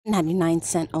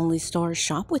99-cent only store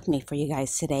shop with me for you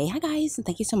guys today. Hi guys, and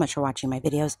thank you so much for watching my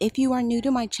videos. If you are new to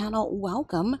my channel,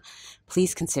 welcome.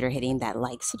 Please consider hitting that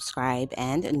like, subscribe,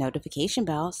 and notification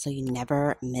bell so you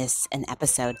never miss an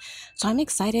episode. So I'm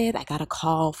excited. I got a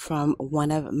call from one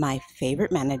of my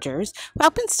favorite managers who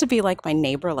happens to be like my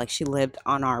neighbor. Like, she lived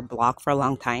on our block for a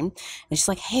long time, and she's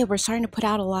like, hey, we're starting to put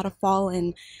out a lot of fall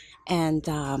and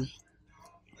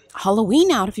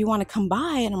Halloween out if you want to come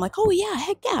by. And I'm like, oh yeah,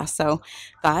 heck yeah. So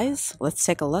guys, let's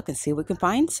take a look and see if we can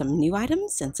find some new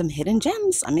items and some hidden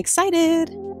gems. I'm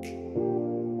excited.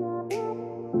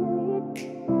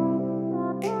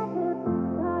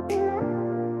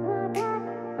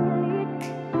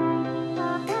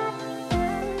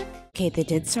 Okay, they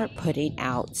did start putting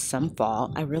out some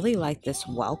fall. I really like this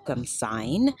welcome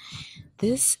sign.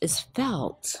 This is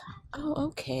felt. Oh,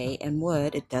 okay, and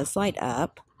wood. It does light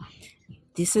up.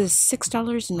 This is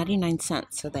 $6.99.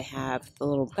 So they have the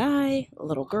little guy, the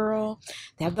little girl.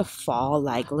 They have the fall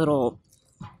like little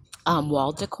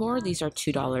wall decor. These are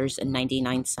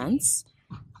 $2.99.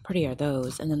 How pretty are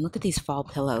those? And then look at these fall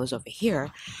pillows over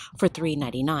here for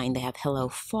 $3.99. They have Hello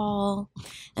Fall,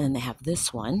 and then they have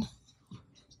this one,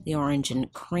 the orange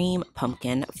and cream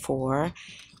pumpkin for,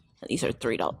 these are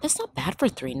 $3. That's not bad for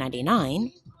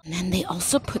 $3.99. And then they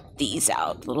also put these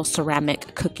out, little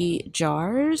ceramic cookie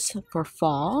jars for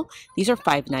fall. These are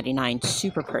 $5.99,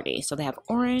 super pretty. So they have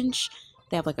orange,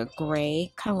 they have like a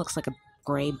gray, kind of looks like a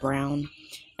gray brown,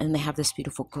 and then they have this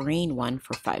beautiful green one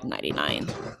for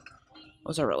 $5.99.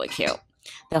 Those are really cute.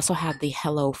 They also have the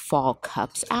Hello Fall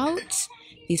cups out.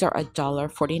 These are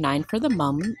 $1.49 for the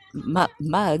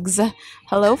mugs.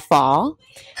 Hello Fall.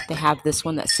 They have this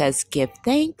one that says give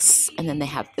thanks, and then they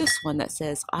have this one that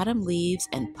says autumn leaves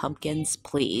and pumpkins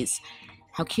please.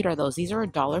 How cute are those? These are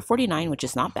 $1.49, which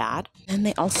is not bad. And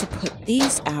they also put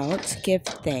these out, give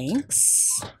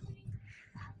thanks.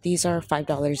 These are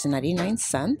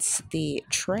 $5.99. The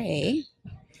tray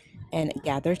and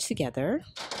gather together.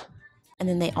 And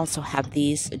then they also have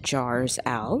these jars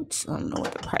out. I don't know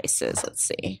what the price is. Let's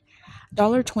see.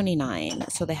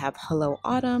 $1.29. So they have Hello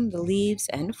Autumn, the leaves,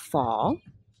 and fall.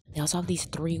 They also have these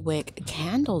 3-wick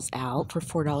candles out for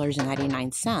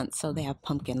 $4.99. So they have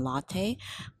pumpkin latte,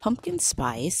 pumpkin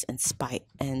spice, and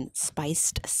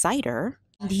spiced cider.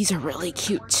 These are really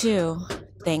cute too.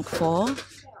 Thankful.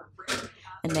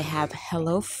 And they have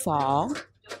Hello Fall.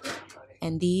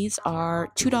 And these are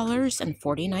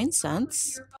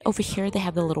 $2.49. Over here, they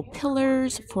have the little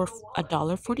pillars for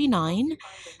 $1.49.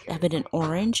 They have it in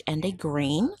orange and a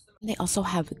green. They also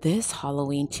have this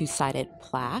Halloween 2-sided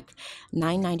plaque,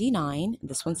 $9.99.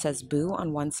 This one says boo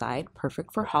on one side,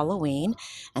 perfect for Halloween.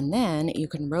 And then you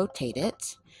can rotate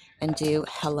it and do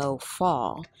Hello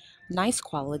Fall. Nice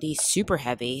quality, super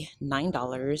heavy,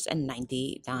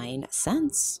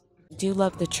 $9.99. I do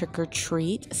love the trick or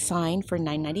treat sign for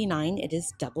 $9.99. It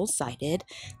is double-sided.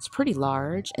 It's pretty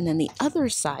large. And then the other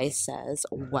side says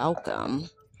welcome.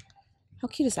 How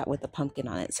cute is that with the pumpkin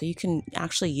on it? So you can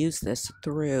actually use this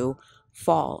through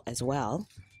fall as well.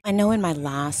 I know in my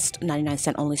last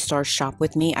 99-cent only store shop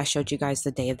with me, I showed you guys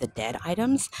the Day of the Dead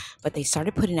items, but they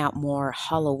started putting out more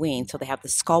Halloween. So they have the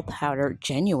Skull Powder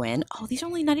Genuine. Oh, these are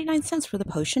only 99 cents for the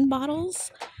potion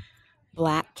bottles.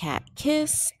 Black Cat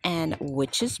Kiss, and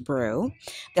Witch's Brew.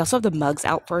 They also have the mugs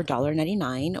out for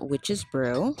 $1.99, Witch's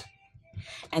Brew.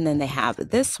 And then they have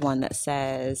this one that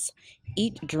says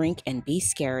Eat, Drink, and Be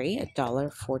Scary,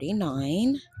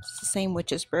 $1.49. It's the same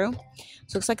Witch's Brew. So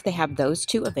it looks like they have those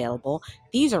two available.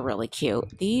 These are really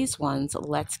cute. These ones,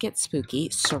 Let's Get Spooky,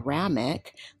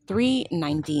 ceramic,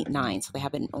 $3.99. So they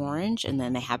have it in orange, and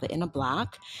then they have it in a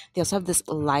black. They also have this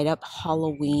light up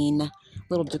Halloween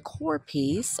little decor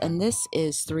piece, and this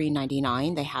is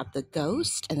 $3.99. They have the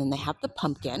ghost, and then they have the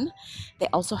pumpkin. They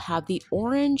also have the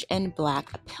orange and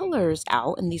black pillars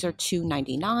out, and these are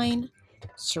 $2.99.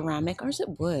 Ceramic, or is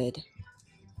it wood?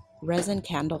 Resin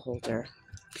candle holder.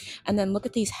 And then look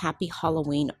at these Happy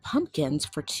Halloween pumpkins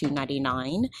for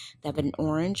 $2.99. They have an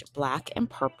orange, black, and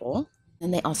purple.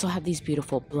 And they also have these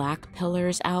beautiful black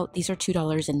pillars out. These are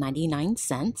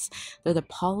 $2.99. They're the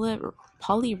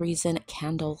poly resin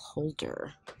candle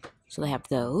holder. So they have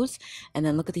those. And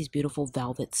then look at these beautiful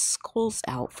velvet skulls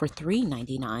out for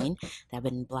 $3.99. They have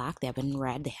it in black, they have it in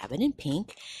red, they have it in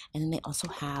pink. And then they also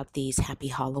have these Happy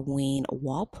Halloween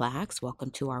wall plaques. Welcome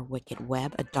to our Wicked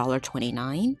Web,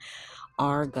 $1.29.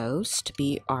 Our Ghost,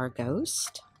 be our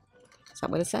Ghost. Is that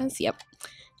what it says? Yep.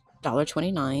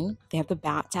 $1.29. They have the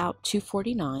bats out,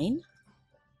 $2.49.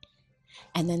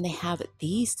 And then they have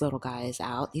these little guys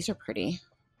out. These are pretty.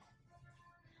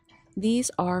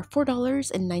 These are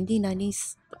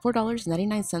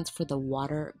 $4.99 for the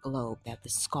water globe. They have the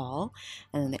skull,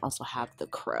 and then they also have the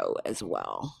crow as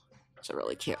well. So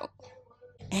really cute.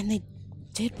 And they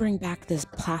did bring back this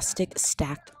plastic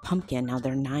stacked pumpkin. Now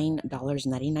they're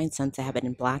 $9.99. They have it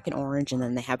in black and orange, and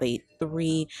then they have a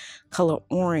 3-color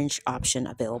orange option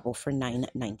available for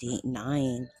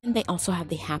 $9.99. And they also have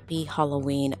the Happy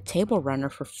Halloween table runner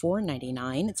for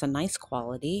 $4.99. It's a nice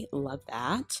quality. Love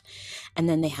that. And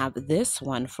then they have this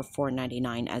one for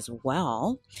 $4.99 as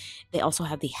well. They also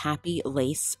have the Happy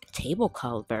Lace table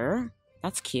cover.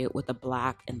 That's cute with the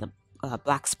black and the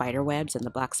black spider webs and the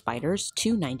black spiders,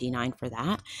 $2.99 for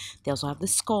that. They also have the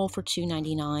skull for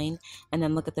 $2.99. And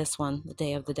then look at this one, the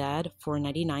Day of the Dead,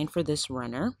 $4.99 for this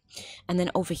runner. And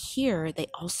then over here, they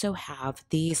also have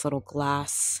these little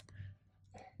glass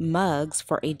mugs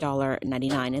for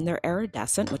 $1.99, and they're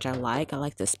iridescent, which I like. I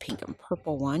like this pink and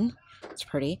purple one. It's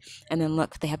pretty. And then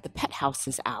look, they have the pet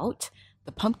houses out,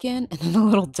 the pumpkin, and then the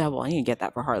little devil. I need to get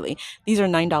that for Harley. These are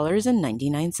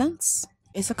 $9.99.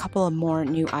 Is a couple of more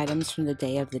new items from the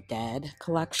Day of the Dead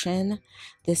collection.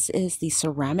 This is the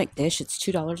ceramic dish. It's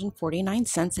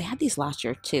 $2.49. They had these last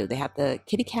year too. They have the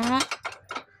kitty cat,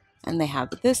 and they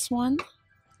have this one,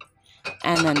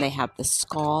 and then they have the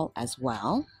skull as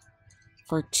well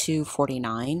for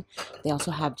 $2.49. They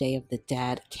also have Day of the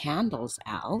Dead candles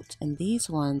out, and these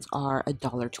ones are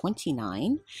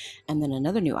 $1.29. And then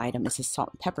another new item is the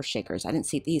salt and pepper shakers. I didn't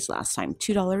see these last time.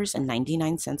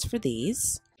 $2.99 for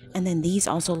these. And then these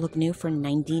also look new for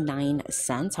 99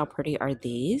 cents. How pretty are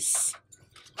these?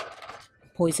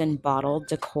 Poison bottle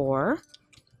decor.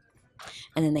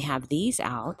 And then they have these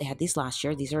out. They had these last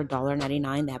year. These are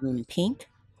 $1.99. They have them in pink,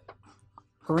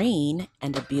 green,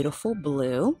 and a beautiful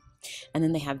blue. And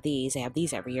then they have these. They have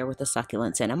these every year with the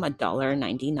succulents in them.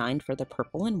 $1.99 for the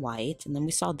purple and white. And then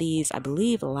we saw these, I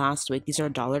believe, last week. These are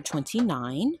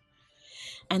 $1.29.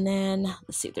 And then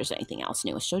let's see if there's anything else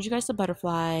new. I showed you guys the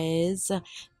butterflies.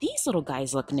 These little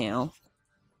guys look new.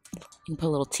 You can put a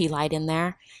little tea light in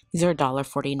there. These are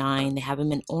 $1.49. They have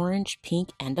them in orange,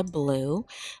 pink, and a blue.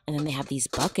 And then they have these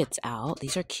buckets out.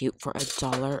 These are cute for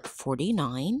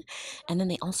 $1.49. And then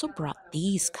they also brought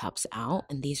these cups out,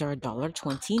 and these are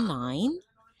 $1.29.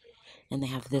 And they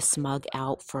have this mug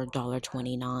out for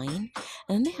 $1.29. And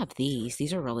then they have these.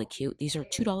 These are really cute. These are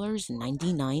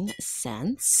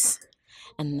 $2.99.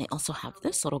 And they also have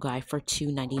this little guy for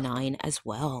 $2.99 as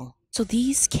well. So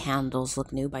these candles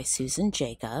look new by Susan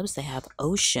Jacobs. They have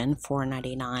Ocean,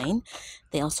 $4.99.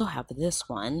 They also have this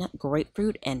one,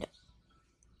 Grapefruit and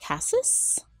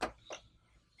Cassis.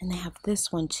 And they have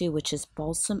this one too, which is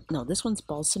Balsam. No, this one's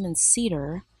Balsam and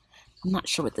Cedar. I'm not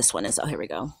sure what this one is. Oh, here we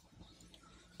go.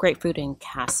 Grapefruit and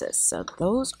Cassis. So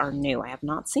those are new. I have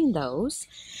not seen those.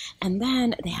 And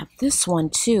then they have this one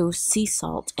too, Sea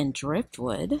Salt and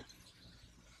Driftwood.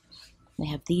 They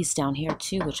have these down here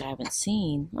too, which I haven't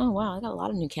seen. Oh wow, I got a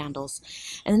lot of new candles.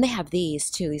 And then they have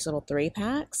these too, these little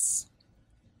 3-packs.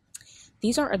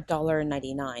 These are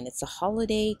 $1.99. It's a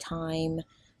holiday time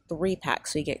 3-pack.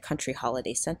 So you get country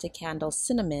holiday scented candles,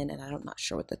 cinnamon, and I'm not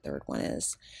sure what the third one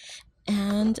is.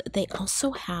 And they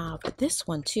also have this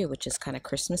one too, which is kind of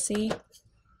Christmassy.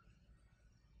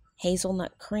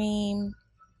 Hazelnut cream,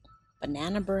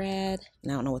 banana bread.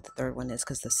 And I don't know what the third one is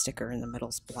because the sticker in the middle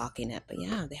is blocking it. But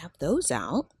yeah, they have those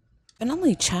out. And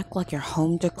only check like your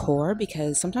home decor,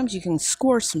 because sometimes you can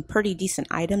score some pretty decent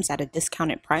items at a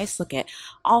discounted price. Look at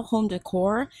all home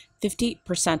decor,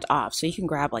 50% off. So you can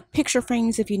grab like picture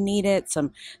frames if you need it,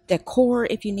 some decor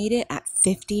if you need it at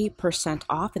 50%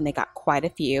 off. And they got quite a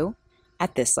few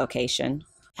at this location.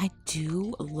 I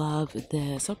do love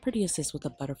this. How pretty is this with the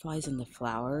butterflies and the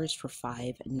flowers for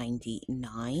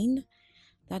 $5.99?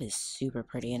 That is super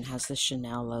pretty and has the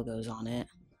Chanel logos on it.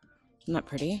 Isn't that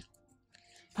pretty?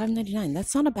 $5.99.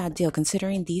 That's not a bad deal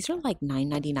considering these are like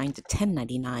 $9.99 to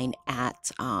 $10.99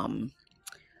 at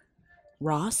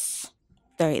Ross.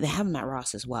 They have them at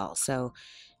Ross as well. So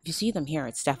if you see them here,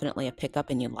 it's definitely a pickup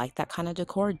and you like that kind of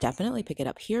decor, definitely pick it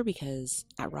up here because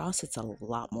at Ross it's a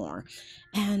lot more.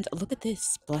 And look at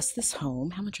this. Bless This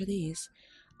Home. How much are these?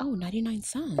 Oh, 99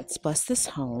 cents. Bless This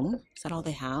Home. Is that all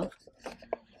they have?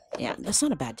 Yeah, that's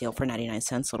not a bad deal for 99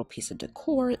 cents. Little piece of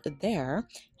decor there.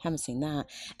 Haven't seen that.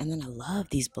 And then I love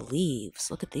these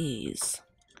Believes. Look at these.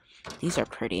 These are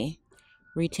pretty.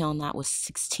 Retail on that was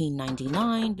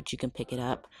 $16.99, but you can pick it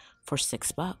up for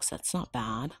 $6. That's not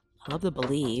bad. I love the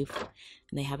Believe.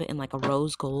 And they have it in like a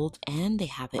rose gold, and they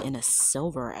have it in a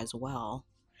silver as well.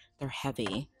 They're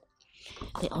heavy.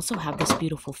 They also have this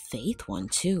beautiful Faith one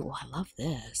too. I love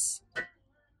this.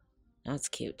 That's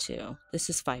cute too. This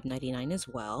is $5.99 as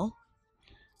well.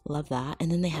 Love that.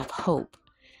 And then they have Hope.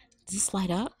 Does this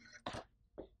slide up?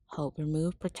 Help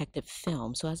remove protective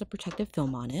film. So it has a protective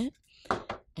film on it.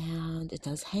 And it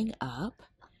does hang up.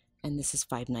 And this is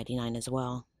 $5.99 as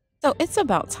well. So it's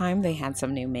about time they had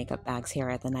some new makeup bags here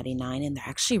at the 99, and they're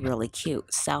actually really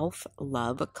cute. Self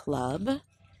Love Club.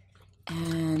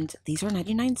 And these are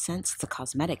 99 cents. It's a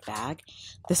cosmetic bag.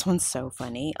 This one's so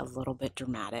funny, a little bit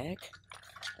dramatic.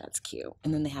 That's cute.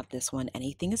 And then they have this one,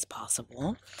 Anything is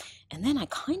Possible. And then I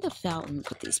kind of fell in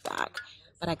with these back,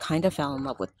 but I kind of fell in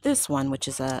love with this one, which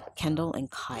is a Kendall and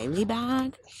Kylie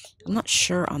bag. I'm not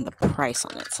sure on the price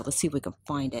on it, so let's see if we can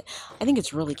find it. I think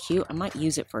it's really cute. I might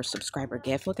use it for a subscriber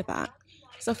gift. Look at that.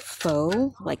 It's a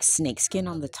faux, like, snakeskin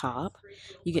on the top.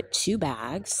 You get 2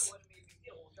 bags.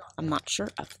 I'm not sure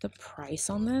of the price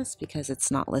on this because it's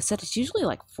not listed. It's usually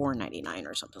like $4.99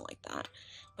 or something like that,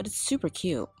 but it's super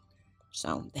cute.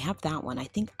 So they have that one. I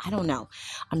don't know.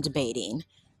 I'm debating,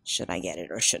 should I get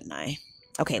it or shouldn't I?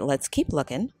 Okay, let's keep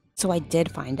looking. So I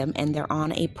did find them, and they're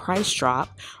on a price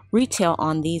drop. Retail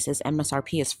on these is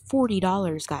MSRP is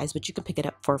 $40, guys, but you can pick it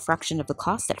up for a fraction of the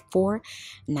cost at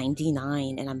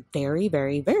 $4.99. And I'm very,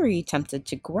 very, very tempted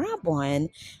to grab one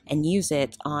and use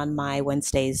it on my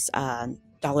Wednesday's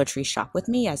Dollar Tree shop with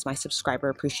me as my subscriber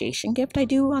appreciation gift I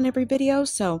do on every video.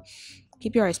 So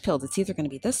keep your eyes peeled. It's either going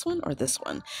to be this one or this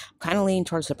one. I'm kind of leaning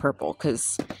towards the purple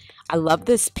because I love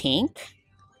this pink,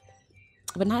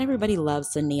 but not everybody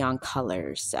loves the neon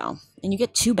colors. So, and you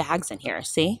get 2 bags in here.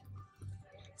 See?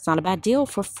 It's not a bad deal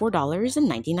for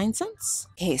 $4.99.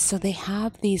 Okay, so they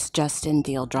have these Justin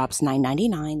deal drops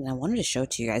 $9.99, and I wanted to show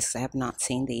it to you guys because I have not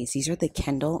seen these. These are the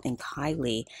Kendall and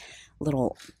Kylie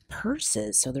little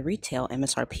purses. So the retail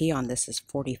MSRP on this is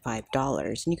 $45,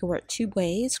 and you can wear it 2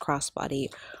 ways, crossbody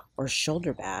or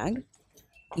shoulder bag.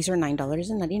 These are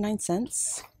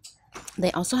 $9.99.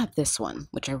 They also have this one,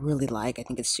 which I really like. I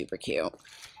think it's super cute.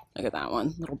 Look at that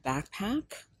one. Little backpack.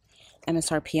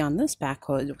 MSRP on this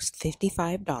backhood was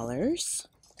 $55.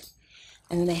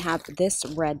 And then they have this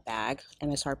red bag.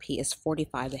 MSRP is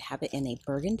 $45. They have it in a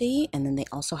burgundy, and then they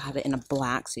also have it in a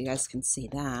black, so you guys can see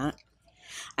that.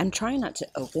 I'm trying not to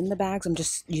open the bags. I'm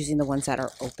just using the ones that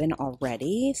are open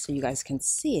already so you guys can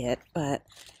see it, but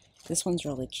this one's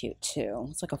really cute too.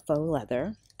 It's like a faux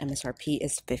leather. MSRP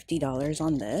is $50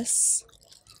 on this.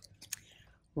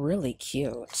 Really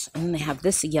cute. And then they have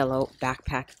this yellow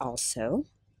backpack also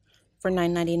for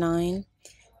 $9.99.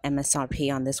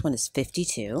 MSRP on this one is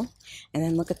 $52. And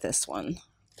then look at this one.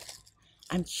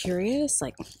 I'm curious,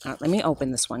 like, let me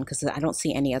open this one because I don't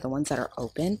see any other ones that are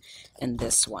open. And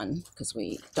this one, because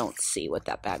we don't see what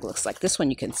that bag looks like. This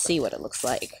one you can see what it looks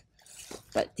like,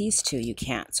 but these two you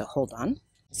can't, so hold on.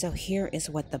 So here is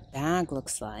what the bag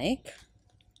looks like.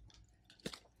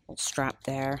 Little strap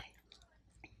there.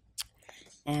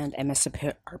 And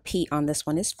MSRP on this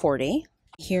one is $40.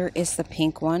 Here is the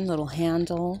pink one, little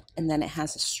handle, and then it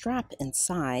has a strap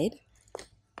inside.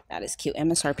 That is cute.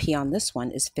 MSRP on this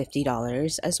one is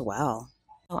 $50 as well.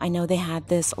 Oh, I know they had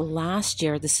this last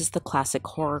year. This is the classic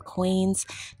Horror Queens.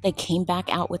 They came back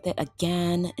out with it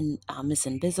again in Miss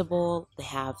Invisible. They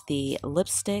have the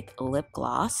lipstick, lip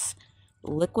gloss,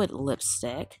 liquid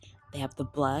lipstick. They have the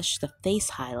blush, the face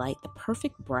highlight, the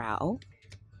perfect brow.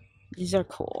 These are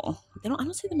cool. I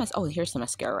don't see the oh, here's the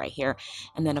mascara right here.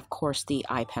 And then, of course, the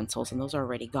eye pencils, and those are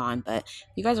already gone. But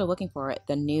if you guys are looking for it,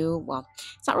 the new, well,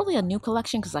 it's not really a new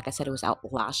collection because, like I said, it was out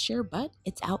last year, but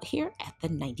it's out here at the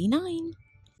 99.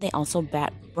 They also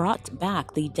brought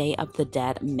back the Day of the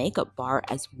Dead makeup bar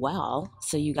as well.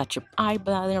 So you got your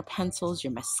eyeliner pencils,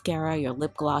 your mascara, your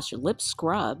lip gloss, your lip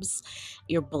scrubs,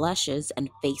 your blushes and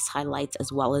face highlights,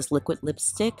 as well as liquid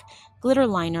lipstick, glitter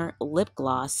liner, lip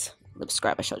gloss, lip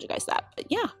scrub. I showed you guys that. But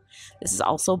yeah, this is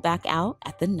also back out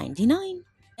at the 99.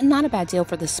 And not a bad deal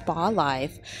for the Spa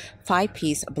Life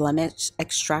 5-piece blemish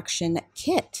extraction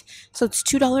kit. So it's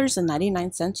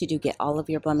 $2.99. You do get all of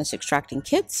your blemish extracting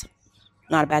kits.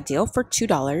 Not a bad deal for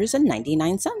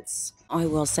 $2.99. I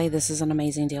will say this is an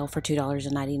amazing deal for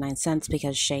 $2.99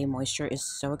 because Shea Moisture is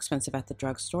so expensive at the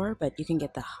drugstore, but you can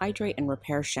get the Hydrate and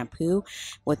Repair shampoo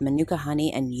with Manuka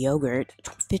honey and yogurt,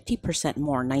 50%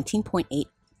 more, 19.8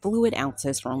 fluid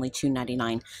ounces for only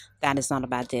 $2.99. That is not a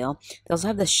bad deal. They also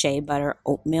have the Shea Butter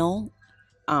Oatmeal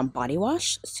body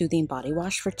wash, soothing body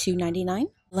wash for $2.99.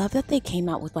 Love that they came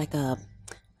out with like a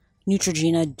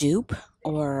Neutrogena dupe,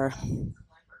 or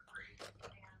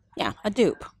yeah, a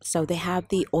dupe. So they have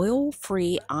the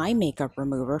oil-free eye makeup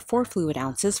remover, 4 fluid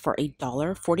ounces for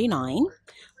 $1.49,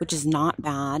 which is not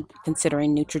bad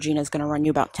considering Neutrogena is going to run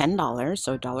you about $10.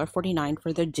 So $1.49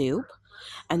 for the dupe.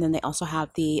 And then they also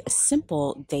have the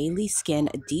Simple Daily Skin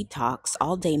Detox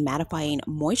All Day Mattifying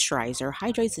Moisturizer.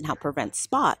 Hydrates and help prevent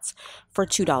spots for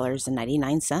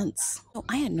 $2.99. Oh,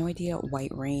 I had no idea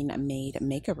White Rain made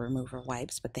makeup remover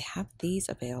wipes, but they have these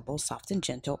available. Soft and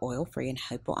gentle, oil-free, and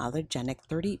hypoallergenic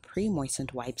 30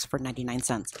 pre-moistened wipes for 99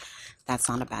 cents. That's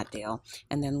not a bad deal.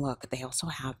 And then look, they also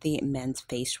have the men's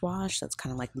face wash. That's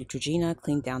kind of like Neutrogena,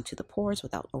 clean down to the pores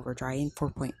without over drying,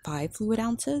 4.5 fluid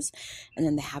ounces. And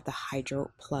then they have the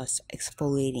Hydro Plus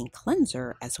exfoliating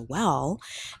cleanser as well.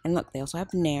 And look, they also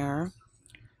have Nair,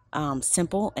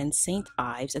 Simple, and St.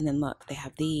 Ives. And then look, they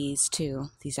have these too,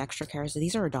 these extra cares.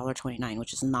 These are $1.29,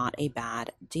 which is not a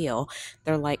bad deal.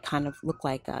 They're like kind of look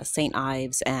like St.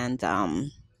 Ives, and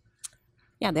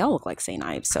yeah, they all look like St.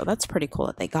 Ives, so that's pretty cool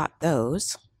that they got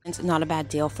those. It's not a bad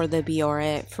deal for the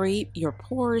Biore Free Your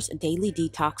Pores Daily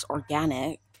Detox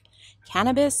Organic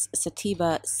Cannabis,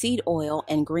 Sativa, Seed Oil,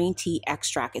 and Green Tea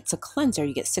Extract. It's a cleanser.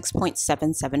 You get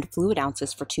 6.77 fluid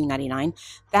ounces for $2.99.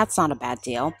 That's not a bad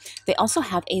deal. They also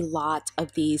have a lot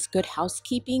of these Good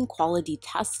Housekeeping, quality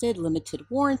tested, limited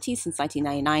warranty since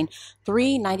 1999,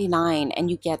 $3.99, and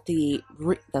you get the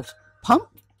pump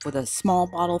with a small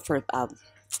bottle for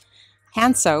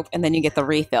hand soap, and then you get the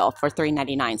refill for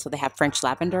 $3.99. So they have French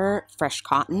lavender, fresh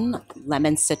cotton,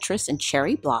 lemon citrus, and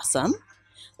cherry blossom.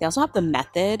 They also have the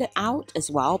Method out as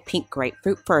well, pink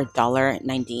grapefruit for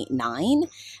 $1.99.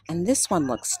 And this one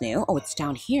looks new. Oh, it's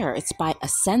down here. It's by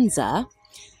Essenza.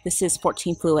 This is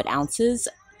 14 fluid ounces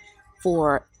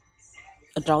for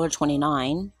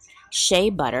 $1.29.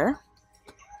 Shea butter.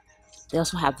 They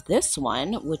also have this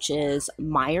one, which is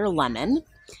Meyer lemon.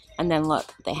 And then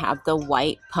look, they have the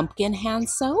white pumpkin hand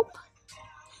soap.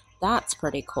 That's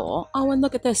pretty cool. Oh, and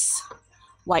look at this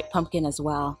white pumpkin as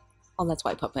well. Oh, that's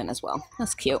white pumpkin as well.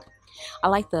 That's cute. I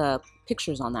like the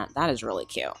pictures on that. That is really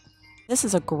cute. This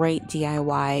is a great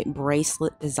DIY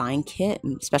bracelet design kit,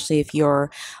 especially if your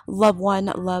loved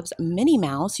one loves Minnie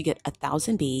Mouse. You get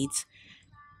 1,000 beads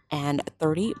and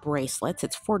 30 bracelets.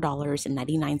 It's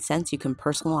 $4.99. You can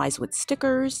personalize with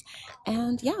stickers.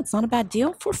 And yeah, it's not a bad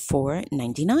deal for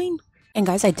 $4.99. And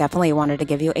guys, I definitely wanted to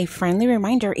give you a friendly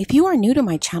reminder. If you are new to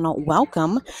my channel,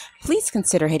 welcome. Please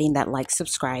consider hitting that like,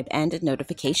 subscribe, and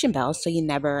notification bell so you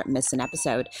never miss an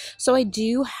episode. So I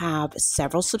do have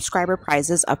several subscriber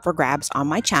prizes up for grabs on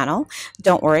my channel.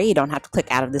 Don't worry, you don't have to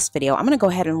click out of this video. I'm going to go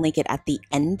ahead and link it at the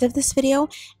end of this video,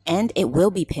 and it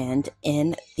will be pinned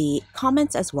in the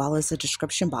comments as well as the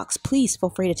description box. Please feel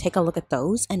free to take a look at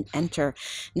those and enter.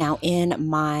 Now, in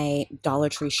my Dollar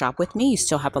Tree shop with me, you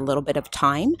still have a little bit of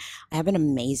time. I have an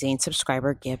amazing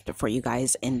subscriber gift for you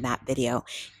guys in that video.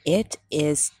 It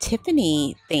is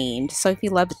Tiffany themed. So if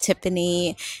you love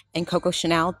Tiffany and Coco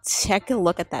Chanel, take a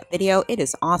look at that video. It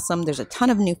is awesome. There's a ton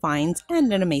of new finds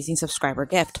and an amazing subscriber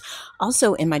gift.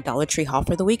 Also, in my Dollar Tree haul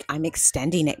for the week, I'm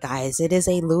extending it, guys. It is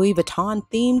a Louis Vuitton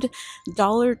themed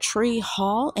Dollar Tree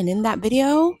haul. And in that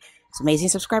video, it's an amazing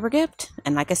subscriber gift.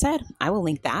 And like I said, I will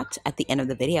link that at the end of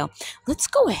the video. Let's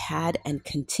go ahead and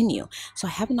continue. So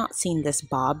I have not seen this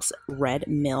Bob's Red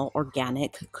Mill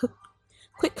Organic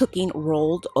Quick Cooking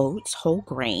Rolled Oats Whole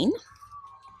Grain.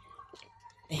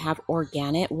 They have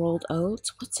organic rolled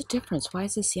oats. What's the difference? Why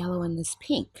is this yellow and this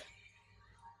pink?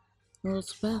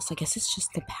 World's Best. I guess it's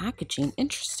just the packaging.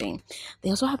 Interesting. They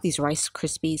also have these Rice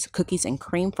Krispies cookies and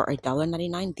cream for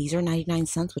 $1.99. These are 99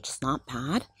 cents, which is not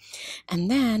bad. And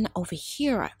then over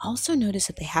here, I also noticed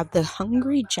that they have the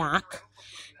Hungry Jack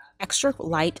extra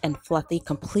light and fluffy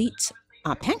complete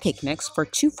pancake mix for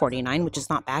 $2.49, which is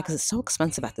not bad because it's so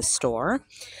expensive at the store.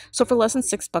 So for less than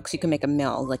 $6, you can make a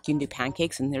meal. Like, you can do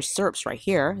pancakes, and there's syrups right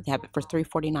here. They have it for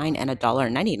 $3.49 and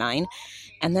 $1.99.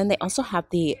 And then they also have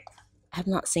the, I have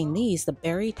not seen these, the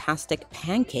Berry-tastic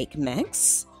pancake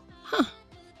mix.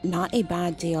 Not a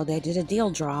bad deal. They did a deal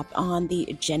drop on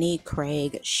the Jenny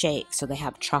Craig shake. So they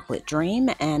have chocolate dream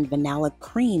and vanilla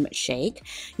cream shake.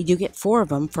 You do get 4 of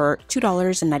them for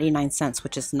 $2.99,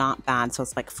 which is not bad. So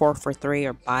it's like 4 for $3,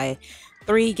 or buy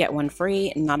 3 get 1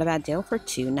 free. Not a bad deal for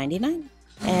 $2.99.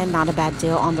 And not a bad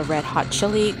deal on the Red Hot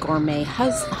Chili Gourmet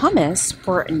Hummus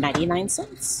for 99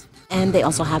 cents. And they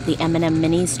also have the M&M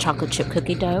Minis chocolate chip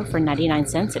cookie dough for 99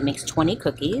 cents. It makes 20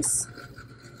 cookies.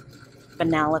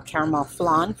 Vanilla caramel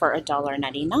flan for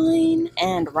 $1.99,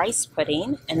 and rice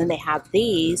pudding. And then they have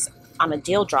these on a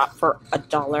deal drop for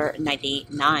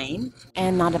 $1.99.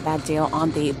 And not a bad deal on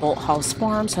the Bolt House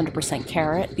Farms 100%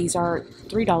 carrot. These are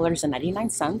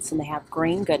 $3.99, and they have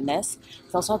green goodness.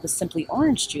 They also have the Simply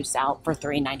Orange juice out for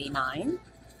 $3.99.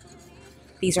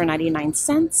 These are 99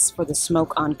 cents for the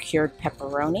smoke on cured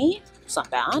pepperoni. It's not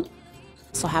bad.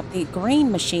 Also have the grain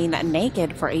machine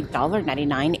naked for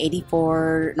 $1.99,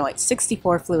 84, no wait,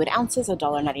 64 fluid ounces,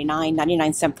 $1.99,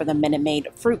 99 cents for the Minute Maid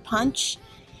fruit punch.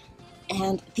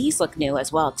 And these look new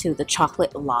as well too. The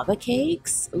chocolate lava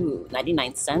cakes, ooh,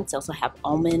 99 cents. They also have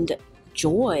almond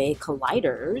joy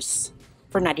colliders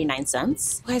for 99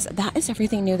 cents. Guys, that is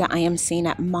everything new that I am seeing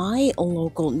at my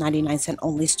local 99-cent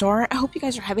only store. I hope you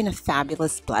guys are having a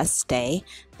fabulous, blessed day.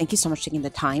 Thank you so much for taking the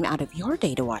time out of your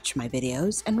day to watch my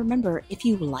videos. And remember, if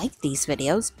you like these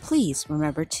videos, please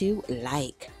remember to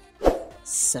like,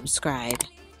 subscribe,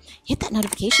 hit that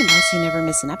notification bell so you never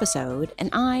miss an episode. And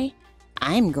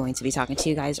I'm going to be talking to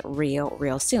you guys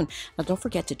real soon. Now, don't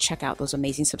forget to check out those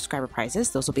amazing subscriber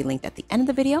prizes. Those will be linked at the end of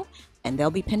the video, and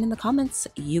they'll be pinned in the comments.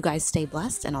 You guys stay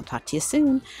blessed, and I'll talk to you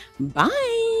soon.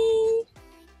 Bye!